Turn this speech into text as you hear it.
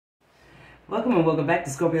Welcome and welcome back to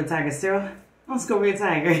Scorpio Tiger Sarah. I'm Scorpio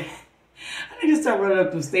Tiger. I need to start running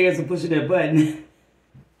up the stairs and pushing that button.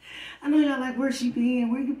 I know y'all like, where's she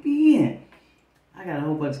been? Where you been? I got a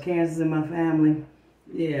whole bunch of cancers in my family.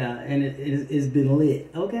 Yeah, and it's been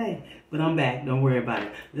lit. Okay, but I'm back. Don't worry about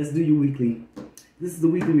it. Let's do your weekly. This is the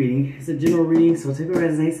weekly reading. It's a general reading, so take what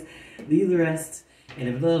resonates, leave the rest, and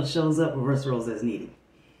if love shows up, reverse roles as needed.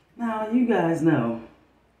 Now, you guys know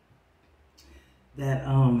that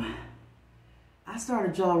I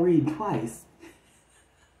started y'all reading twice.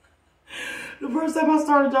 The first time I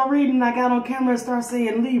started y'all reading, I got on camera and started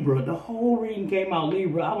saying Libra. The whole reading came out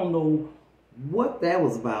Libra. I don't know what that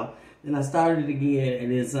was about. Then I started it again,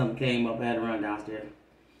 and then something came up. I had to run downstairs.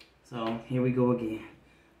 So here we go again.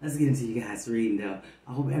 Let's get into you guys' reading though.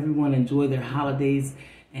 I hope everyone enjoyed their holidays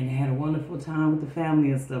and had a wonderful time with the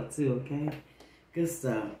family and stuff too, okay? Good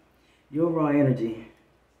stuff. Your overall energy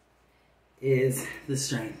is the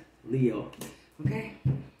strength, Leo. Okay?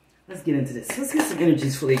 Let's get into this. Let's get some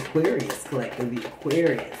energies for the Aquarius collective. The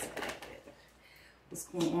Aquarius. What's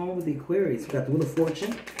going on with the Aquarius? We got the Wheel of Fortune.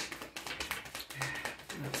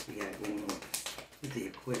 What else we got going on with the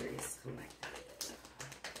Aquarius collective?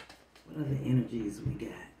 What other energies we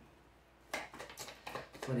got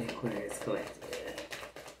for the Aquarius collective?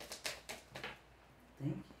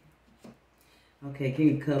 Thank you. Okay,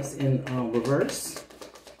 King of Cups in reverse.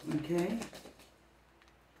 Okay.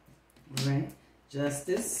 All right.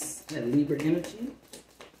 Justice, that Libra energy.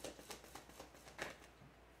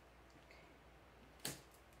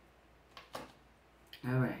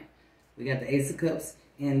 All right. We got the Ace of Cups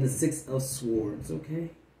and the Six of Swords, okay?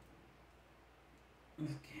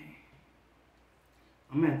 Okay.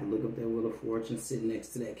 I'm going to have to look up that Wheel of Fortune sitting next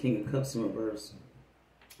to that King of Cups in reverse.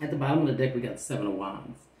 At the bottom of the deck, we got the Seven of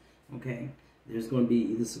Wands, okay? There's going to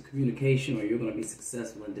be either some communication or you're going to be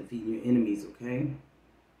successful in defeating your enemies, okay?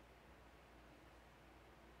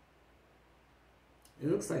 It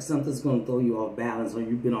looks like something's going to throw you off balance, or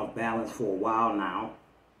you've been off balance for a while now.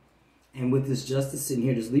 And with this Justice sitting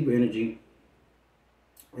here, this Libra energy,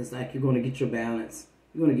 it's like you're going to get your balance.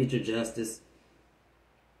 You're going to get your justice.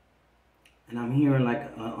 And I'm hearing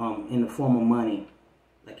like in the form of money.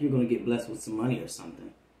 Like you're going to get blessed with some money or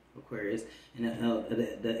something, Aquarius. And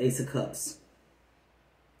the Ace of Cups.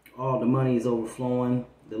 All the money is overflowing,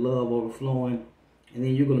 the love overflowing. And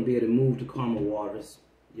then you're going to be able to move to calmer waters.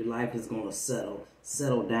 Your life is going to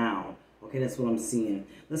settle down. Okay, that's what I'm seeing.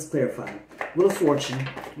 Let's clarify. Wheel of Fortune.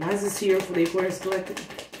 Why is this here for the Aquarius collective?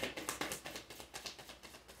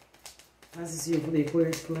 Why is this here for the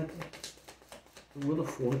Aquarius collective? The Wheel of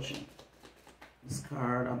Fortune. This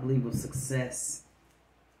card, I believe, of success,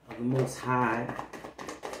 of the Most High,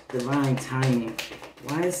 divine timing.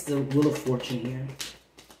 Why is the Wheel of Fortune here?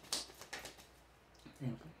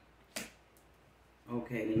 Thank you.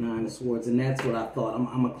 Okay, the Nine of Swords, and that's what I thought. I'm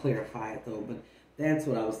going to clarify it, though, but that's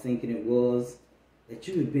what I was thinking it was, that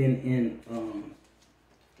you have been in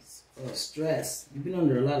stress. You've been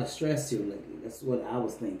under a lot of stress here lately. That's what I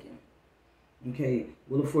was thinking. Okay,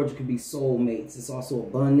 Wheel of Fortune could be soulmates. It's also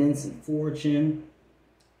abundance and fortune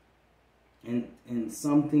and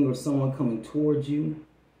something or someone coming towards you.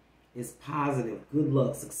 It's positive, good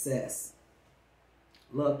luck, success.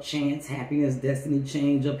 Luck, chance, happiness, destiny,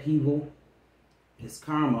 change, upheaval. It's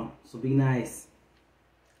karma, so be nice.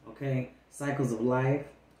 Okay? Cycles of life,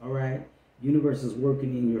 all right? Universe is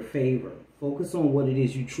working in your favor. Focus on what it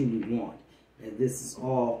is you truly want. And this is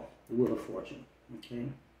all the Wheel of Fortune, okay?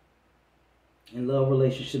 In love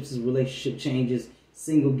relationships, as relationship changes,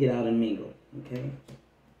 single, get out and mingle, okay?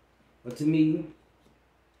 But to me,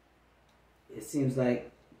 it seems like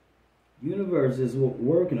universe is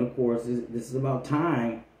working, of course. This is about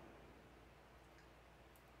time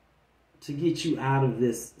to get you out of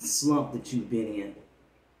this slump that you've been in.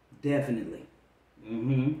 Definitely.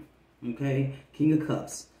 Okay. King of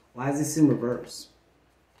Cups. Why is this in reverse?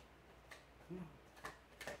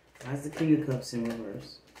 Why is the King of Cups in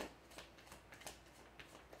reverse?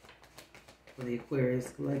 For the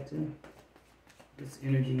Aquarius collective. This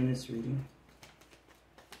energy in this reading.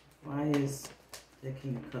 Why is the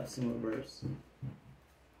King of Cups in reverse?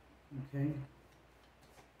 Okay.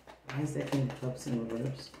 Why is that King of Cups in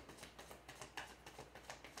reverse?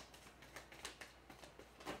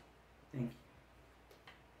 Thank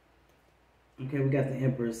you. Okay, we got the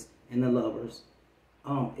Empress and the Lovers.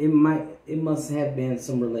 It must have been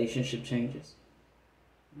some relationship changes.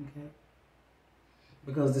 Okay.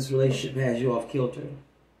 Because this relationship has you off kilter.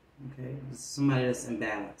 Okay. This is somebody that's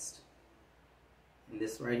imbalanced. And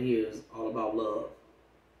this right here is all about love.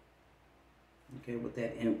 Okay, with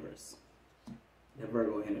that Empress. That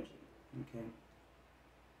Virgo energy. Okay.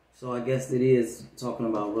 So I guess it is talking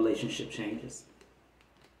about relationship changes.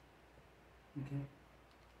 Okay.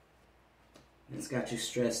 It's got you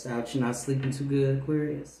stressed out. You're not sleeping too good,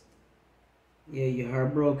 Aquarius. Yeah, you're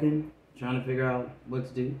heartbroken. Trying to figure out what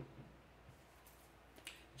to do.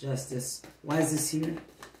 Justice. Why is this here?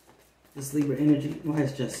 This Libra energy. Why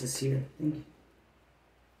is justice here? Thank you.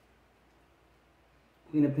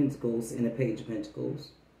 Queen of Pentacles and the Page of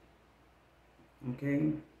Pentacles.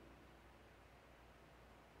 Okay.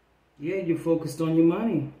 Yeah, you're focused on your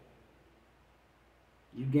money.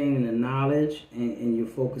 You're gaining the knowledge and you're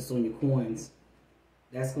focused on your coins.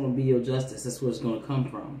 That's going to be your justice. That's where it's going to come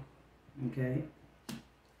from. Okay.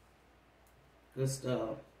 Good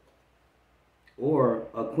stuff. Or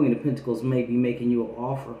a Queen of Pentacles may be making you an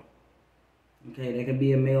offer. Okay, that could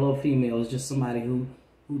be a male or female. It's just somebody who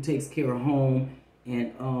takes care of home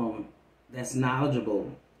and that's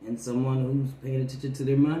knowledgeable and someone who's paying attention to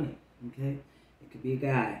their money. Okay, it could be a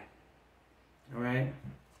guy. All right.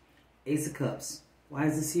 Ace of Cups. Why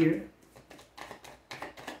is this here?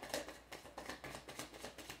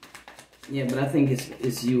 Yeah, but I think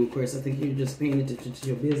it's you, of course. I think you're just paying attention to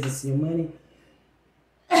your business and your money.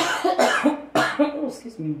 Oh,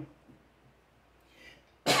 excuse me.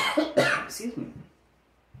 Excuse me.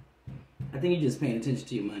 I think you're just paying attention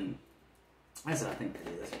to your money. That's what I think that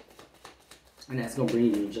is. And that's going to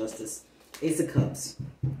bring you justice. Ace of Cups.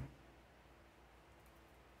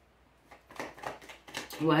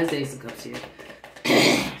 Why is the Ace of Cups here?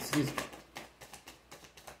 Excuse me.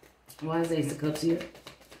 Why is the Ace of Cups here?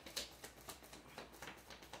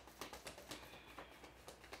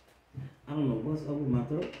 I don't know what's up with my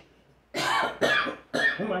throat.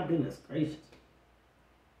 Oh my goodness gracious.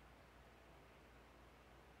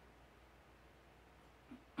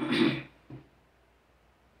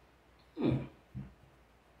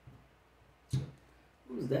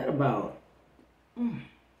 Who's that about?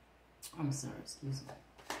 I'm sorry, excuse me.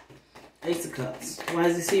 Ace of Cups. Why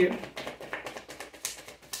is this here?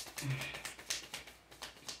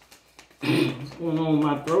 What's going on with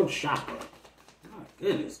my throat chakra? My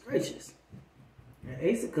goodness gracious.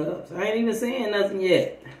 Ace of Cups. I ain't even saying nothing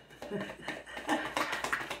yet.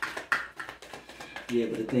 Yeah,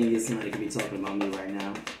 but the thing is, somebody could be talking about me right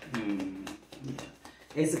now. Yeah.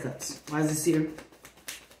 Ace of Cups. Why is this here?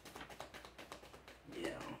 Yeah.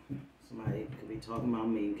 Somebody could be talking about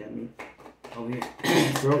me. Got me over here.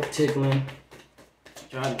 Throat tickling.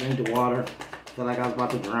 Try to drink the water. Feel like I was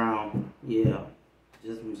about to drown. Yeah.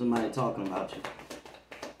 Just from somebody talking about you.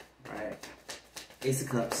 Right. Ace of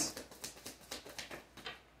Cups.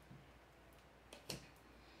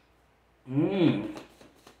 Oh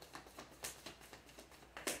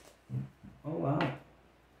wow.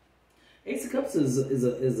 Ace of Cups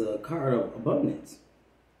is a card of abundance.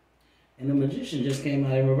 And the Magician just came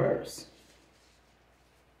out in reverse.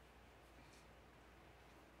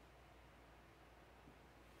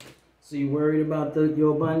 So you worried about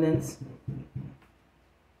your abundance?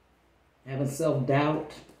 Having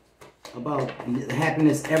self-doubt about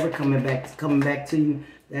happiness ever coming back to you?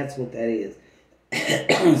 That's what that is.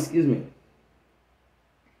 Excuse me.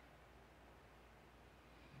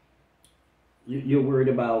 You're worried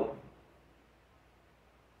about,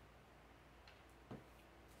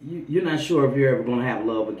 you're not sure if you're ever going to have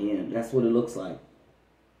love again. That's what it looks like.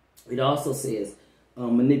 It also says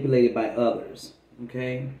manipulated by others.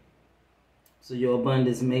 Okay? So your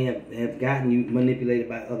abundance may have gotten you manipulated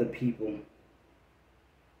by other people.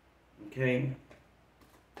 Okay?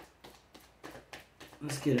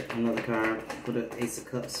 Let's get another card for the Ace of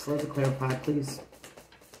Cups. Further clarify, please.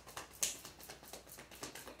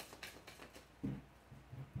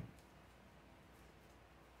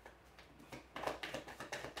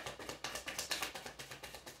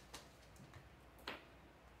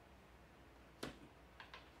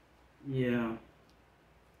 Yeah.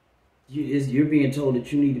 You're being told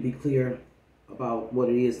that you need to be clear about what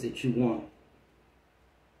it is that you want.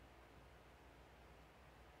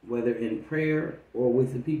 Whether in prayer or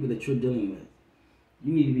with the people that you're dealing with.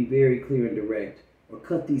 You need to be very clear and direct, or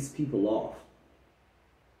cut these people off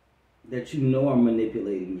that you know are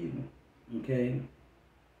manipulating you. Okay?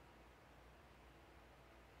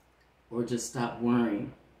 Or just stop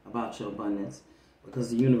worrying about your abundance, because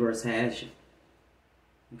the universe has you.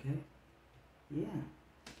 Okay? Yeah.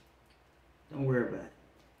 Don't worry about it.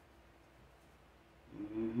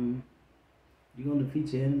 You're going to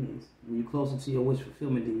defeat your enemies when you're closer to your wish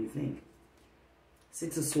fulfillment than you think.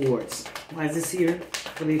 Six of Swords. Why is this here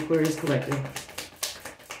for the Aquarius collective?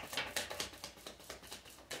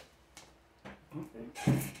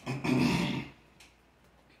 Okay.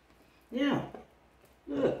 Yeah.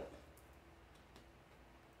 Look.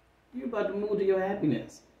 You're about to move to your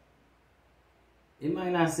happiness. It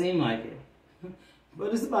might not seem like it,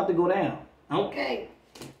 but it's about to go down. Okay.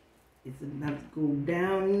 It's about to go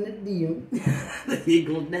down in the deal. It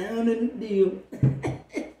goes down in the deal.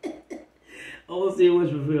 I won't say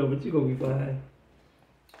much for Phil, but you're going to be fine.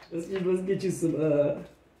 Let's get you some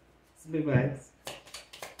advice.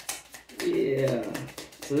 Yeah.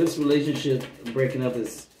 So this relationship breaking up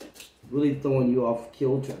is really throwing you off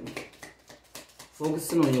kilter.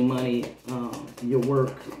 Focusing on your money, your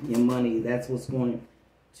work, your money, that's what's going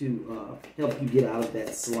to help you get out of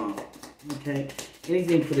that slump. Okay?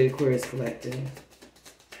 Anything for the Aquarius collective?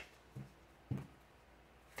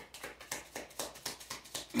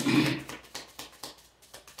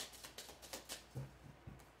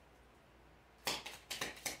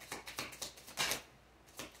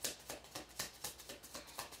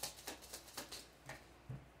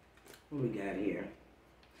 What we got here?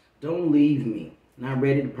 Don't leave me. Not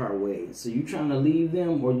ready to part ways. So you trying to leave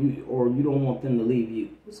them, or you don't want them to leave you?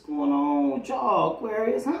 What's going on with y'all,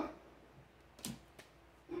 Aquarius, huh?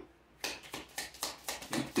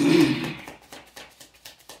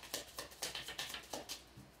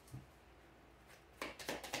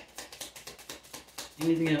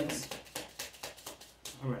 Anything else?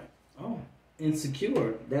 All right. Oh,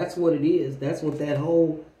 insecure. That's what it is. That's what that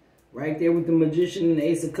whole right there with the Magician and the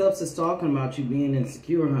Ace of Cups is talking about, you being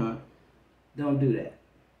insecure, huh? Don't do that.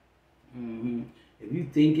 If you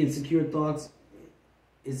think insecure thoughts,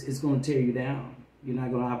 it's going to tear you down. You're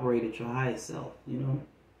not going to operate at your highest self, you know?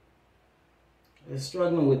 You're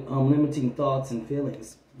struggling with limiting thoughts and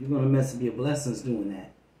feelings. You're going to mess up your blessings doing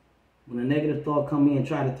that. When a negative thought come in,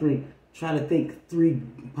 try to think 3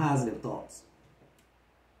 positive thoughts.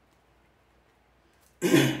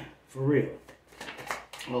 For real.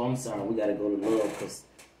 Oh, I'm sorry. We got to go to love because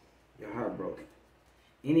you're heartbroken.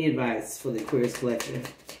 Any advice for the Aquarius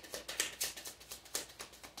collective?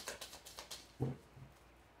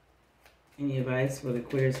 Any advice for the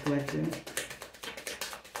Aquarius collective?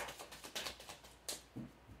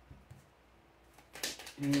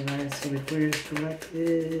 Any advice for the Aquarius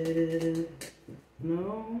collective?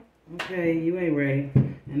 No? Okay, you ain't ready.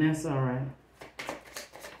 And that's alright.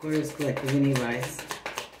 Aquarius collective, any advice?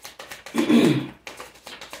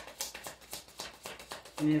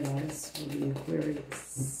 Any advice for the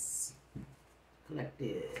Aquarius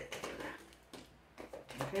collective?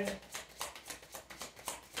 Okay.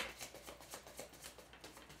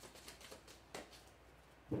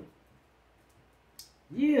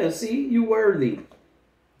 Yeah, see, you worthy.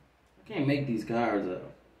 I can't make these cards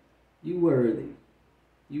up. You worthy.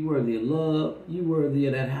 You worthy of love. You worthy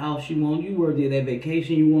of that house you want. You worthy of that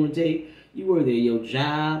vacation you want to take. You worthy of your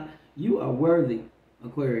job. You are worthy,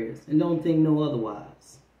 Aquarius. And don't think no otherwise.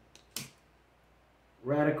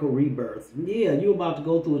 Radical rebirth. Yeah, you're about to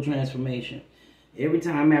go through a transformation. Every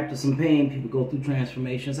time after some pain, people go through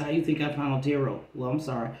transformations. How you think I found Tarot? Well, I'm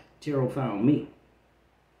sorry. Tarot found me.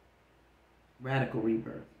 Radical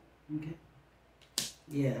rebirth. Okay.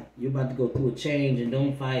 Yeah, you're about to go through a change and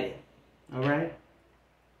don't fight it. All right?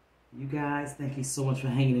 You guys, thank you so much for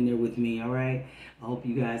hanging in there with me. All right? I hope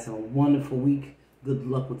you guys have a wonderful week. Good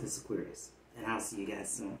luck with this, Aquarius. And I'll see you guys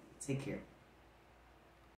soon. Take care.